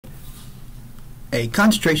A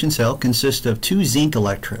concentration cell consists of two zinc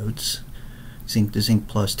electrodes, zinc to zinc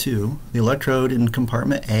plus 2. The electrode in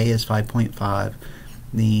compartment A is 5.5.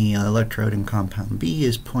 The electrode in compound B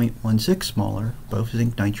is 0.16 smaller, both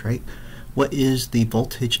zinc nitrate. What is the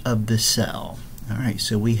voltage of the cell? Alright,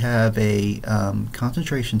 so we have a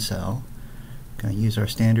concentration cell. Going to use our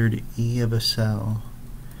standard E of a cell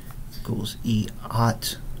equals E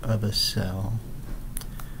ought of a cell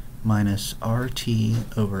minus RT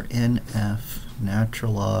over NF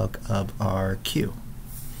natural log of RQ.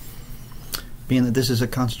 Being that this is a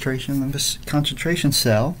concentration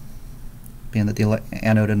cell, being that the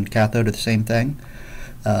anode and cathode are the same thing,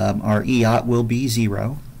 our E ought will be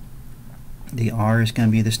 0. The R is going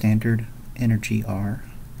to be the standard energy R.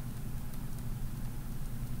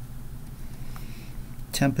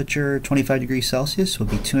 Temperature 25 degrees Celsius will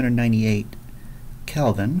be 298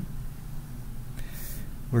 Kelvin.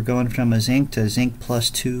 We're going from a zinc to zinc plus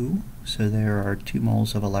 2, so there are 2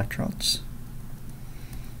 moles of electrons.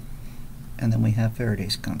 And then we have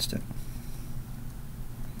Faraday's constant.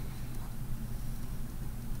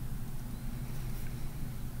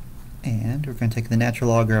 And we're going to take the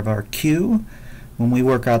natural log of our Q. When we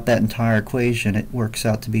work out that entire equation, it works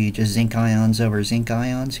out to be just zinc ions over zinc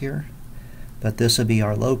ions here. But this will be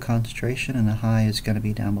our low concentration, and the high is going to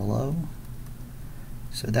be down below.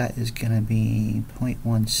 So that is going to be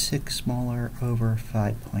 0.16 molar over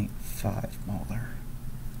 5.5 molar.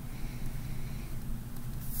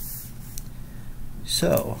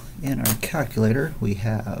 So in our calculator we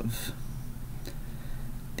have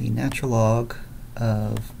the natural log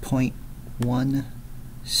of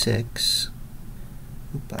 0.16,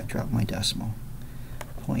 I dropped my decimal,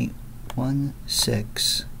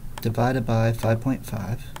 0.16 divided by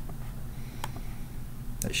 5.5.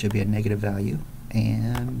 That should be a negative value,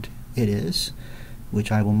 and it is,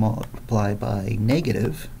 which I will multiply by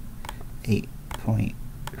negative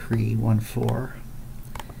 8.314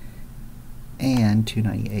 and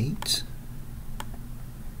 298,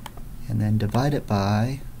 and then divide it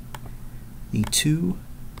by the 2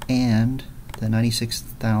 and the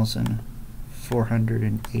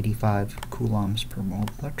 96,485 coulombs per mole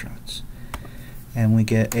of electrons, and we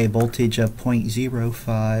get a voltage of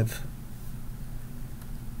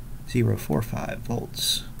 0.05045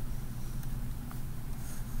 volts.